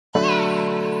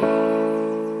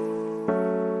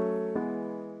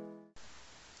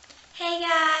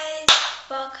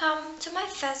to my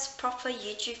first proper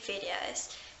YouTube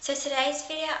videos. So today's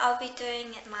video I'll be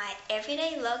doing my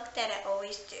everyday look that I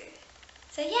always do.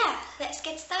 So yeah, let's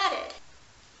get started.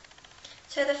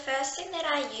 So the first thing that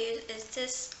I use is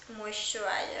this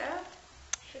moisturizer,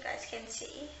 if you guys can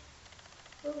see.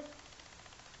 Ooh.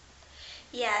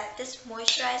 Yeah, this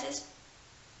moisturizer is,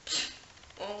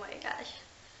 oh my gosh.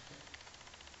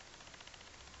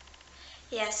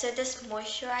 Yeah, so this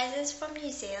moisturizer is from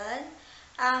New Zealand.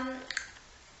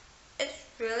 It's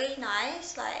really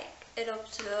nice, like it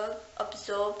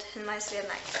absorbed in my skin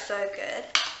like so good.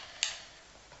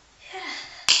 Yeah,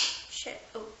 shit,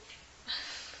 oh,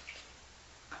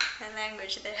 my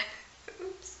language there,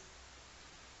 oops.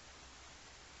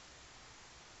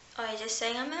 Oh, you're just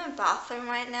saying I'm in a bathroom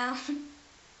right now,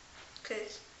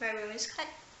 because my room is quite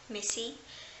messy,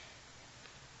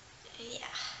 yeah.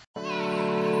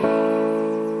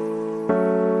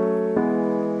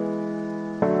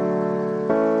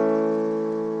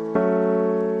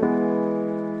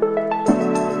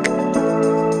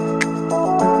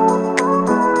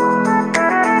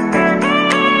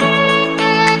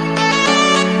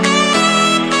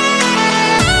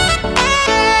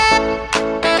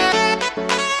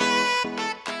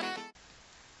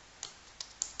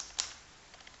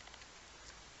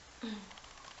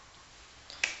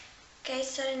 Okay,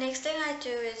 so the next thing I do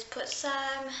is put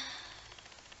some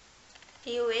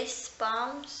US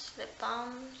balms, lip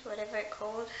balms, whatever it's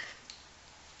called.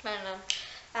 I don't know.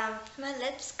 My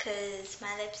lips, because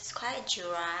my lips is quite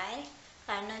dry.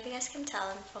 I don't know if you guys can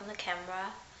tell from the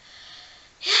camera.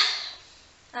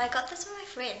 Yeah, I got this from my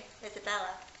friend, Isabella.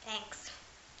 Thanks.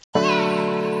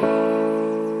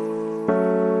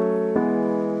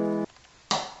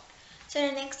 So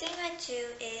the next thing I do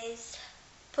is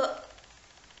put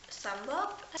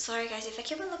sunblock. Sorry guys if I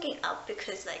keep on looking up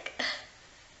because like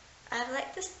I have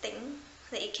like this thing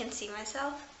that you can see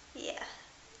myself. Yeah,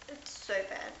 it's so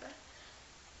bad but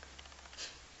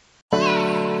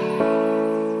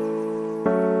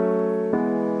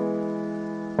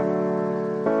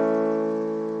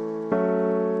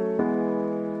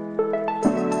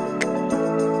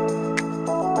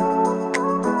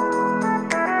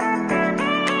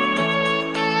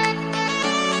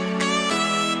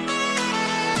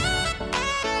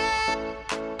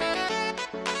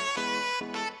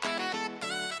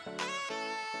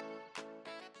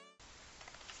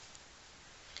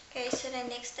okay, so the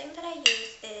next thing that I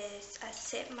use is I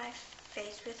set my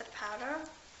face with a powder.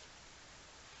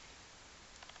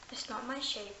 It's not my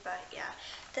shade, but yeah.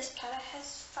 This powder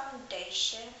has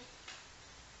foundation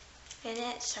in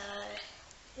it, so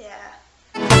yeah.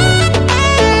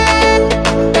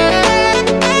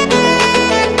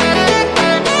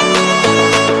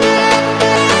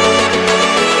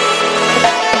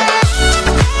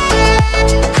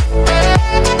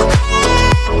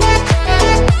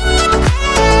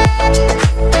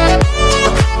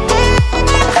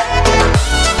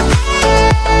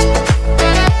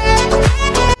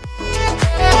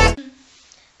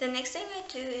 The next thing I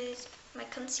do is my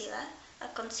concealer. I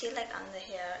conceal like under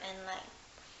here and like.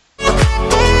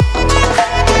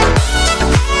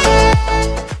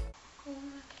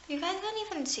 You guys don't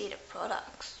even see the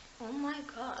products. Oh my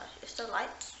gosh, is the light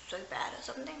so bad or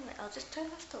something? Like I'll just turn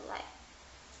off the light.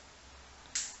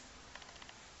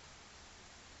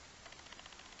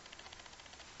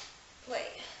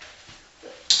 Wait.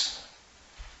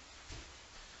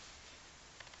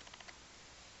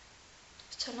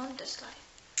 Let's turn on this light.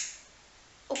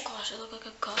 Oh gosh, I look like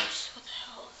a ghost. What the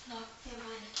hell? No, never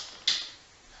mind.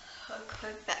 I'll go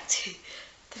back to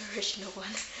the original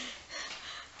one.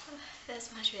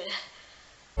 That's much better.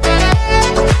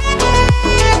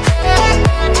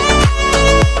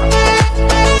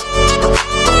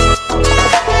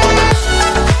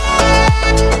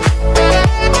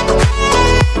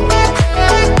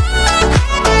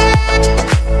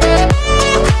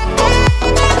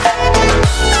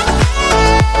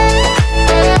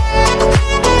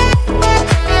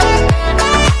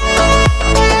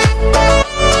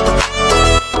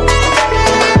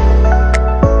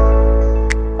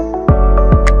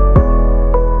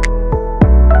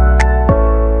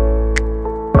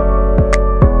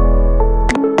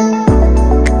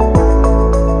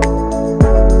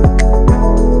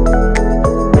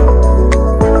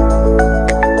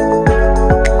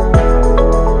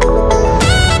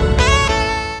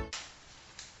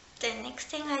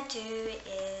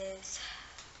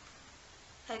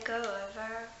 I go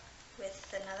over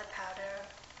with another powder.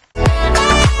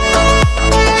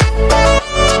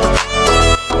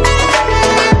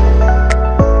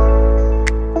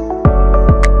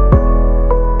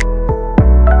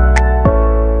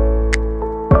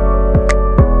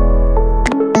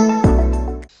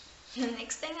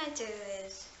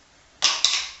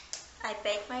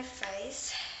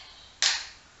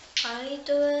 I only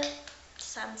do it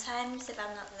sometimes if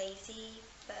I'm not lazy,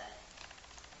 but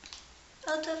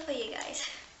I'll do it for you guys.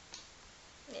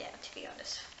 Yeah, to be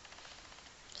honest.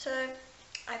 So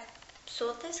I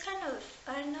saw this kind of,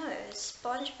 I don't know,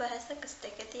 sponge, but it has like a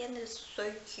stick at the end. It's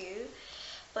so cute,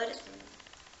 but it's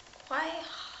quite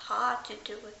hard to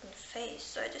do with my face,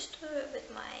 so I just do it with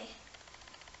my,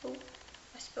 oh,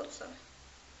 I spilled some.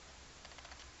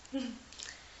 Yeah.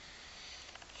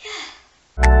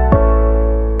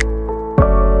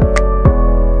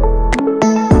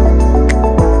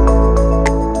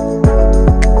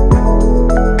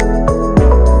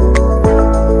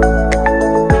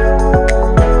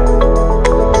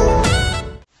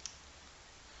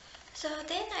 So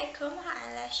then I comb my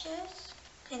eyelashes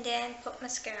and then put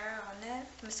mascara on it.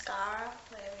 Mascara,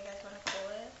 whatever you guys want to call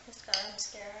it.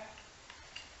 Mascara.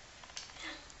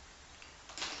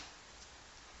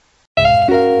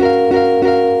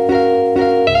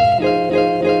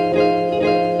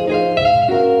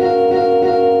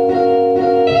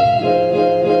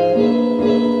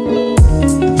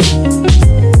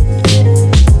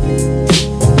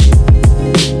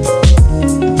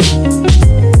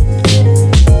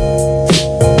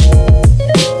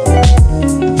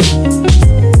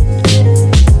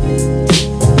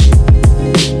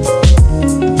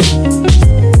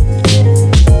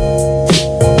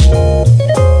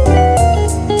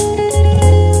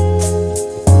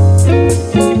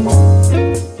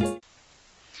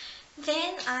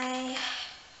 Then I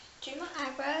do my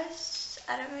eyebrows.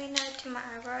 I don't really know how to do my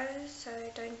eyebrows, so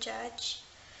don't judge.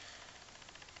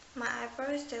 My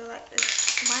eyebrows, they're like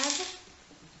this.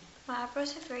 My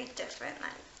eyebrows are very different.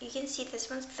 Like you can see this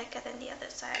one's thicker than the other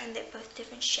side, and they're both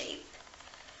different shape.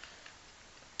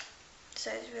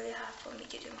 So it's really hard for me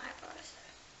to do my eyebrows.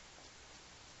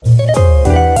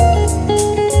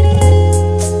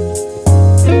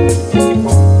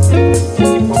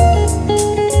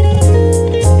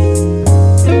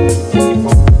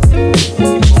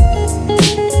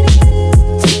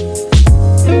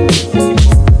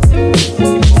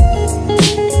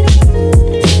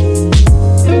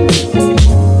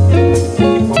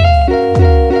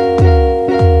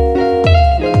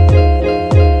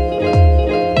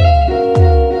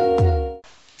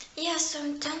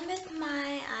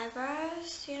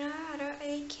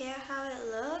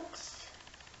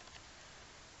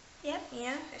 Yep,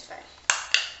 yeah, it's fine.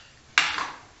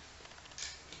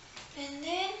 And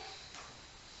then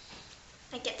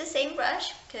I get the same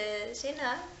brush because, you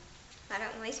know, I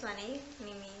don't waste money. I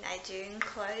mean, I do in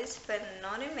clothes, but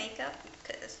not in makeup,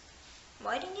 because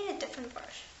why do you need a different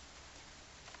brush?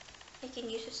 You can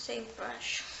use the same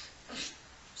brush.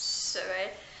 So,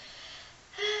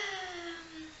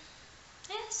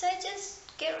 yeah, so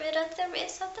just get rid of the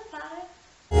rest of the powder.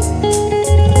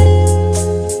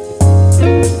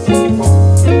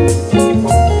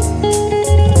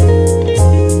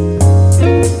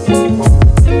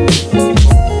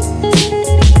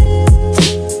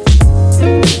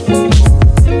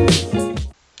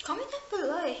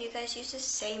 Use the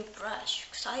same brush,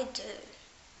 because I do.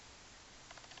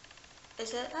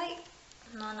 Is it like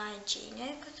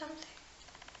non-hygienic or something?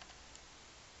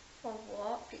 Or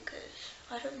what? Because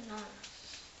I don't know.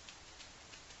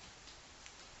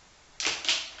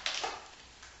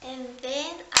 And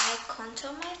then I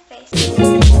contour my face.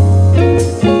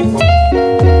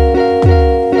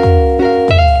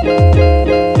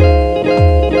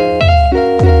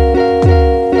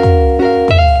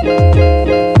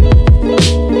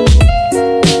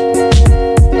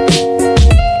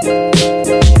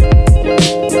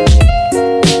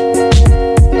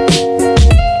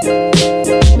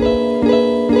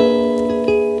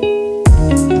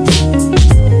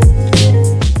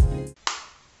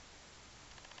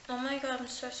 Oh my god, I'm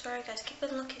so sorry guys, keep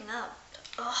on looking up.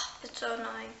 Oh, it's so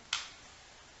annoying.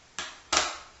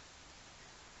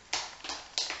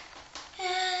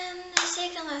 And the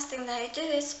second last thing that I do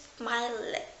is my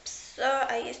lips. So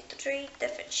I use 3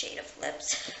 different shades of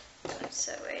lips. I'm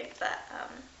so weird, but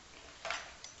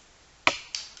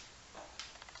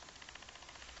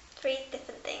 3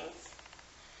 different things.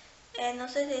 And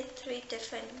also the 3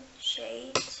 different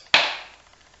shades.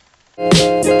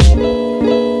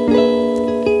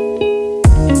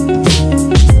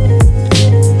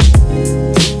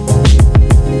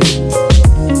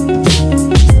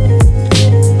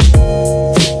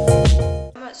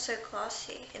 So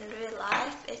glossy. In real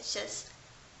life, it's just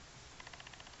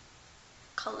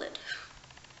colored.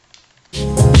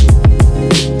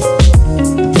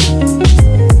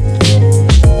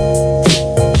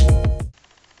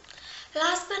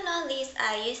 Last but not least,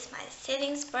 I use my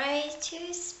setting spray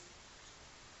to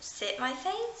set my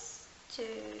face to,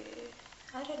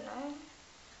 I don't know,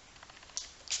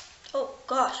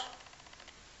 gosh.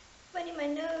 Right in my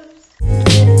nose.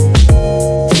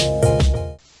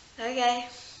 Okay.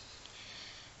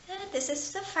 This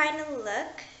is the final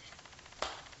look.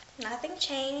 Nothing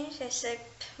changed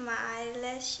except my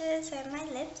eyelashes and my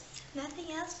lips.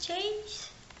 Nothing else changed.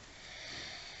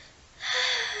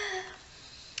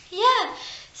 Yeah,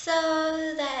 so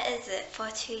that is it for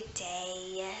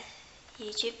today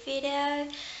YouTube video.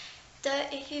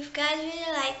 If you guys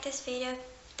really like this video,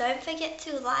 don't forget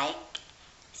to like,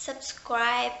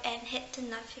 subscribe, and hit the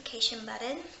notification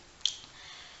button.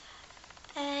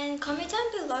 And comment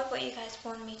down below what you guys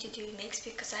want me to do next,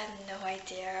 because I have no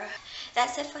idea.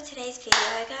 That's it for today's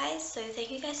video, guys. So thank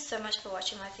you guys so much for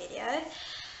watching my video.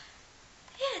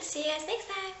 Yeah, see you guys next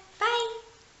time.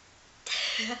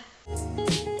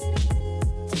 Bye.